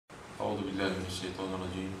أعوذ بالله من الشيطان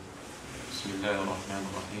الرجيم. بسم الله الرحمن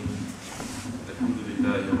الرحيم. الحمد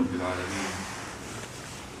لله رب العالمين،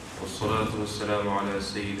 والصلاة والسلام على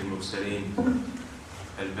سيد المرسلين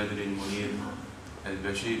البدر المنير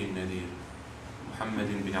البشير النذير محمد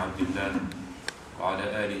بن عبد الله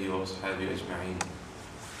وعلى آله وأصحابه أجمعين.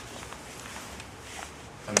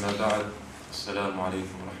 أما بعد، السلام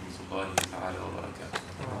عليكم ورحمة الله تعالى وبركاته.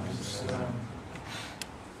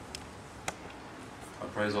 I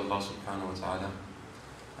praise Allah subhanahu wa ta'ala,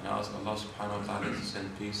 and I ask Allah subhanahu wa ta'ala to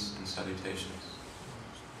send peace and salutations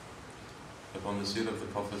upon the seal of the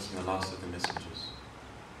prophets and the last of the messengers,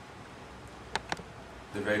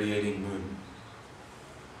 the radiating moon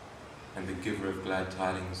and the giver of glad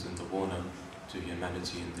tidings and the warner to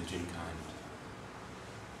humanity and the jinn kind,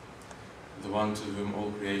 the one to whom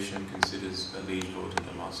all creation considers a liege lord and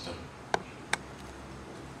a master,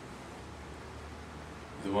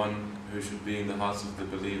 the one who should be in the hearts of the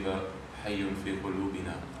believer, hayyun fi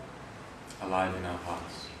qulubina, alive in our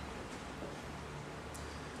hearts,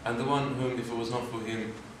 and the one whom, if it was not for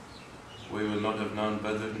him, we would not have known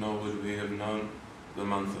Badr, nor would we have known the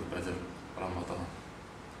month of Badr, Ramadan.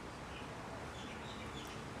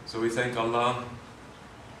 So we thank Allah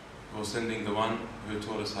for sending the one who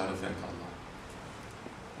taught us how to thank Allah,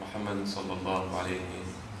 MuhammadRasulAllah alayhi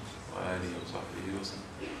wa alihi wa sahbihi wa sallam.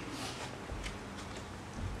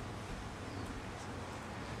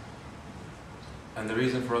 And the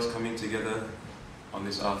reason for us coming together on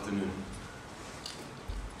this afternoon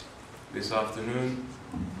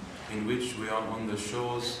in which we are on the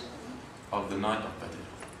shores of the night of Badr,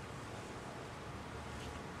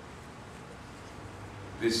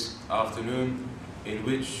 this afternoon in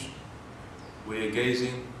which we are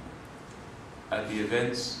gazing at the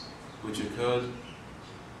events which occurred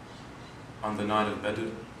on the night of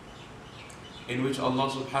Badr, in which Allah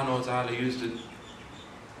subhanahu wa ta'ala used it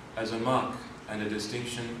as a mark and a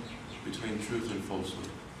distinction between truth and falsehood,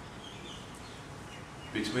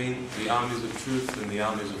 between the armies of truth and the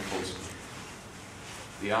armies of falsehood,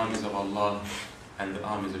 the armies of Allah and the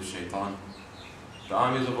armies of Shaitan, the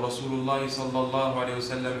armies of Rasulullah sallallahu alayhi wa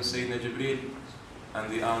sallam and Sayyidina Jibreel, and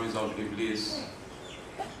the armies of Iblis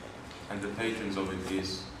and the patrons of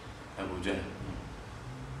Iblis, Abu Jahl.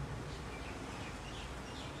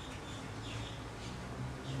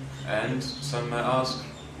 And some may ask,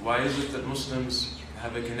 why is it that Muslims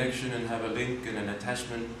have a connection and have a link and an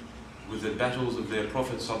attachment with the battles of their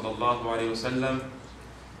Prophet sallallahu alaihi wasallam?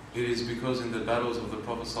 It is because in the battles of the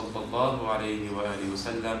Prophet sallallahu alaihi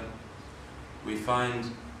wasallam we find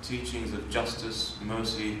teachings of justice,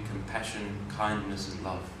 mercy, compassion, kindness and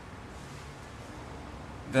love.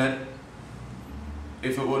 That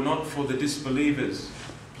if it were not for the disbelievers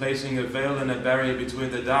placing a veil and a barrier between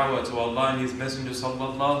the da'wah to Allah and His Messenger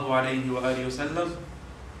sallallahu alaihi wasallam,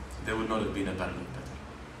 there would not have been a battle of Badr.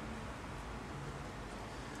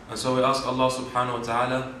 And so we ask Allah subhanahu wa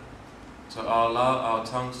ta'ala to allow our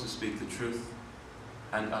tongues to speak the truth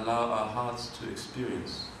and allow our hearts to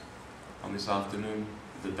experience on this afternoon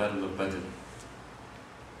the battle of Badr.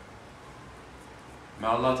 May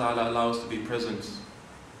Allah ta'ala allow us to be present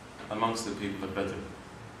amongst the people of Badr.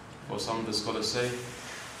 For some of the scholars say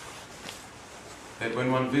that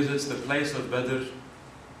when one visits the place of Badr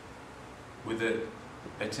with an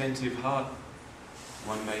attentive heart,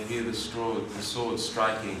 one may hear the sword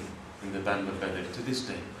striking in the battle of Badr to this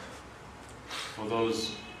day, for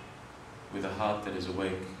those with a heart that is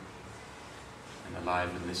awake and alive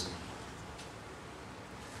and listening.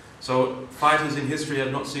 So fighters in history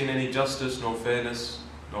have not seen any justice, nor fairness,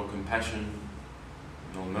 nor compassion,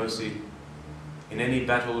 nor mercy in any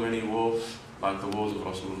battle or any war like the wars of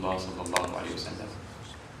Rasulullah sallallahu alaihi wasallam.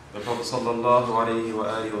 The Prophet sallallahu alaihi wa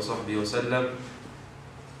alihi wa sahbihi wa sallam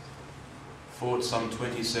fought some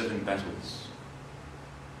 27 battles,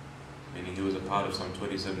 meaning he was a part of some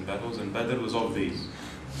 27 battles, and Badr was of these.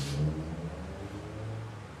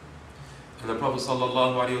 And the Prophet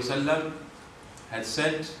sallallahu alaihi wasallam had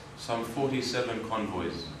sent some 47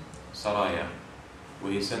 convoys, Saraya,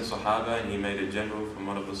 where he sent Sahaba and he made a general from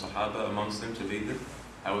one of the Sahaba amongst them to lead them.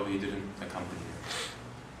 However, he didn't accompany them.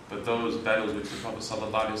 But those battles which the Prophet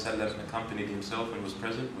ﷺ accompanied himself and was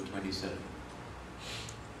present were 27.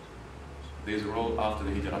 These were all after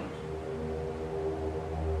the Hijrah.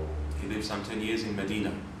 He lived some 10 years in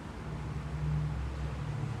Medina.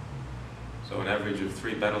 So an average of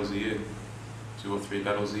 3 battles a year, 2 or 3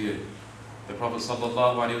 battles a year. The Prophet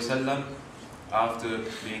ﷺ, after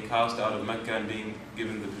being cast out of Mecca and being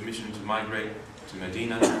given the permission to migrate to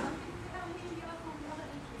Medina,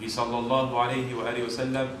 he sallallahu alayhi wa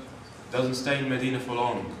sallam doesn't stay in Medina for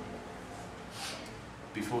long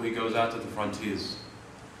before he goes out to the frontiers.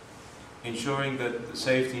 ensuring that the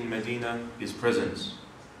safety in Medina is present.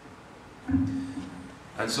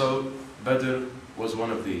 And so Badr was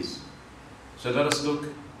one of these. So let us look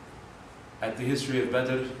at the history of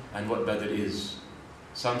Badr and what Badr is.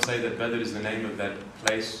 Some say that Badr is the name of that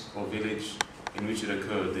place or village in which it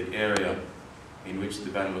occurred, the area in which the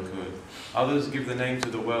battle occurred. Others give the name to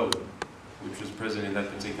the well which was present in that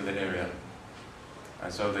particular area.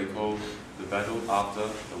 And so they call the battle after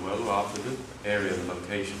the well or after the area, the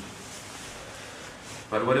location.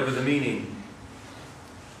 But whatever the meaning,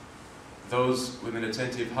 those with an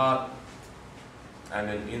attentive heart and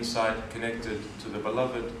an insight connected to the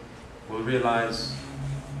Beloved will realize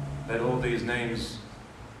that all these names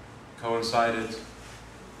coincided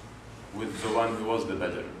with the one who was the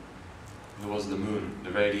Badr, who was the moon, the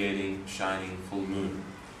radiating, shining, full moon.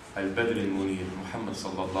 Al-Badr al-Munir,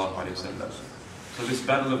 MuhammadRasulAllah. So this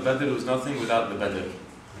battle of Badr was nothing without the Badr.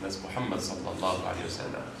 And that's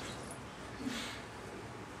MuhammadRasulAllah.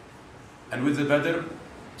 And with the Badr,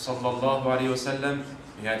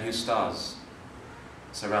 he had his stars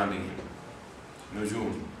surrounding him.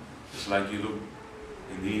 Nujum. It's like you look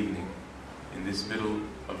in the evening, in this middle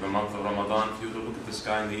of the month of Ramadan, if you were to look at the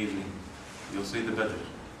sky in the evening, you'll see the Badr.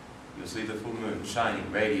 You'll see the full moon shining,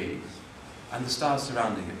 radiating, and the stars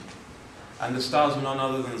surrounding it. And the stars were none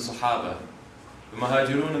other than the Sahaba, the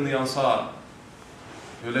Muhajirun and the Ansar,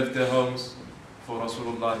 who left their homes for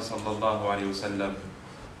Rasulullah sallallahu alayhi wa sallam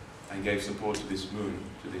and gave support to this moon,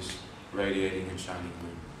 to this radiating and shining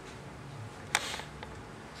moon.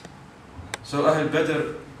 So Ahl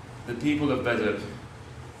Badr, the people of Badr,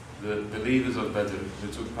 the believers of Badr,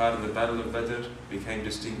 who took part in the battle of Badr, became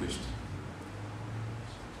distinguished.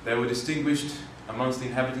 They were distinguished amongst the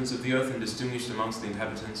inhabitants of the earth and distinguished amongst the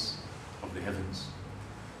inhabitants of the heavens.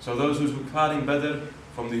 So those who took part in Badr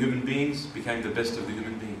from the human beings became the best of the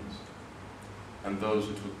human beings. And those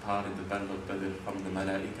who took part in the battle of Badr from the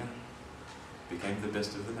Malaika became the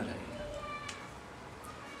best of the Malaika.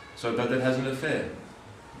 So Badr has an affair.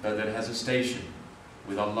 Badr has a station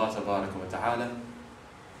with Allah Tabaraka wa Ta'ala.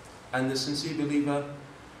 And the sincere believer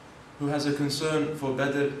who has a concern for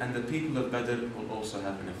Badr and the people of Badr will also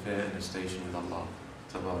have an affair and a station with Allah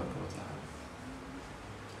Tabaraka wa Ta'ala.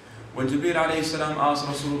 When Jibreel alayhi salam asked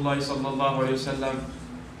Rasulullah sallallahu alayhi wa sallam,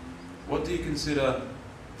 what do you consider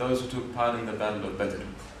those who took part in the battle of Badr?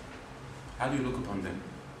 How do you look upon them?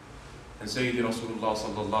 And Sayyidi Rasulullah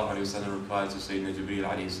sallallahu alayhi wa sallam replied to Sayyidina Jibreel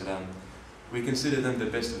alayhi salam, we consider them the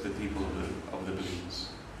best of the people of the believers.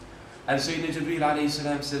 And Sayyidina Jibreel alayhi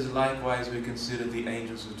salam says, likewise we consider the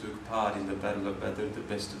angels who took part in the battle of Badr the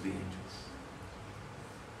best of the angels.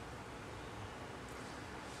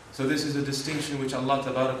 So this is a distinction which Allah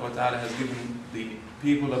Tabaraka wa Ta'ala has given the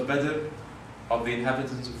people of Badr, of the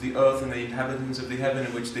inhabitants of the earth and the inhabitants of the heaven,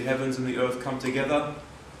 in which the heavens and the earth come together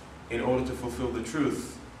in order to fulfill the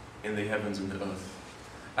truth in the heavens and the earth.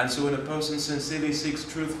 And so when a person sincerely seeks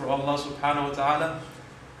truth for Allah subhanahu wa ta'ala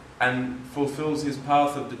and fulfills his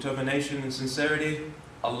path of determination and sincerity,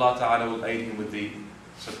 Allah ta'ala will aid him with the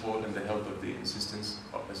support and the help of the assistance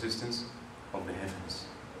of the heavens.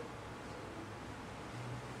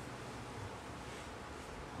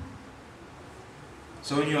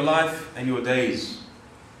 So in your life and your days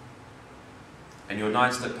and your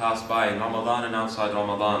nights that pass by in Ramadan and outside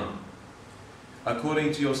Ramadan,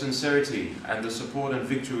 according to your sincerity and the support and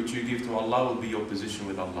victory which you give to Allah will be your position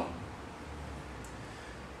with Allah.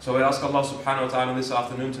 So I ask Allah subhanahu wa ta'ala this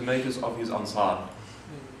afternoon to make us of His Ansar,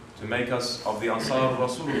 to make us of the Ansar of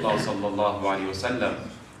Rasulullah sallallahu alayhi wa sallam,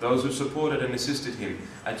 those who supported and assisted him,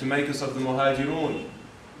 and to make us of the Muhajirun,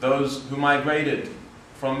 those who migrated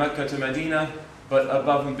from Mecca to Medina, but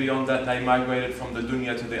above and beyond that they migrated from the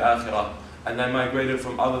dunya to the akhirah, and they migrated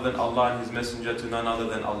from other than Allah and His Messenger to none other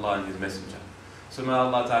than Allah and His Messenger. So may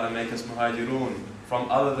Allah Ta'ala make us Muhajirun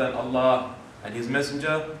from other than Allah and His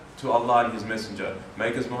Messenger to Allah and His Messenger.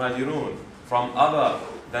 Make us Muhajirun from other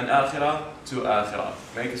than Akhirah to Akhirah.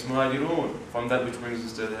 Make us Muhajirun from that which brings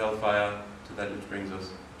us to the hellfire to that which brings us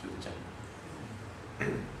to the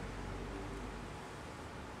Jannah.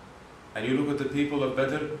 And you look at the people of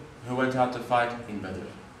Badr who went out to fight in Badr.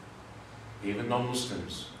 Even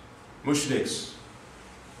non-Muslims, Mushriks,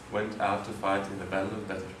 went out to fight in the battle of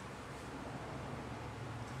Badr.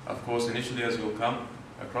 Of course, initially, as we'll come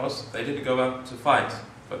across, they didn't go out to fight,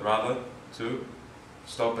 but rather to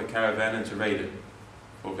stop a caravan and to raid it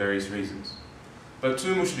for various reasons. But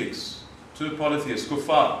two mushriks, two polytheists,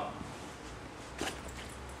 kuffar,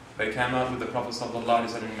 they came out with the Prophet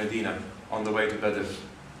ﷺ in Medina on the way to Badr.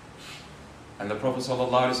 And the Prophet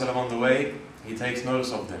ﷺ on the way, he takes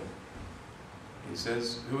notice of them. He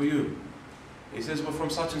says, who are you? He says, we're from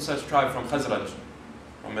such and such tribe, from Khazraj,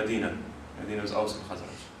 from Medina. Medina was Aus and Khazraj.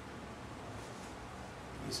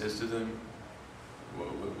 He says to them,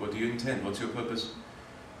 what do you intend? What's your purpose?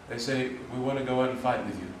 They say, we want to go out and fight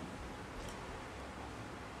with you.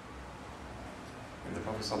 And the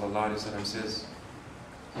Prophet ﷺ says,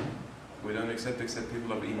 we don't accept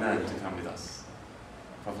people of Iman to come with us.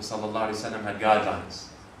 The Prophet ﷺ had guidelines.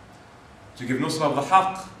 To give nusrah of the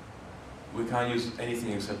haqq, we can't use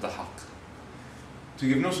anything except the haqq. To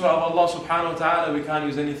give nusrah of Allah subhanahu wa ta'ala, we can't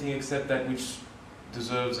use anything except that which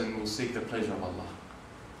deserves and will seek the pleasure of Allah.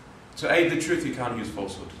 To aid the truth, you can't use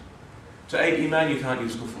falsehood. To aid Iman, you can't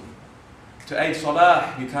use kufr. To aid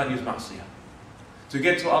salah, you can't use ma'siyah. To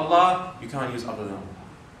get to Allah, you can't use other than Allah.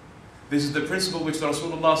 This is the principle which the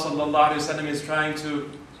Rasulullah sallallahu alayhi wa sallam is trying to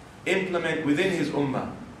implement within his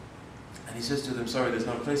ummah. And he says to them, sorry, there's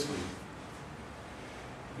no place for you.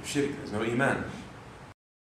 You're shirk, there's no Iman.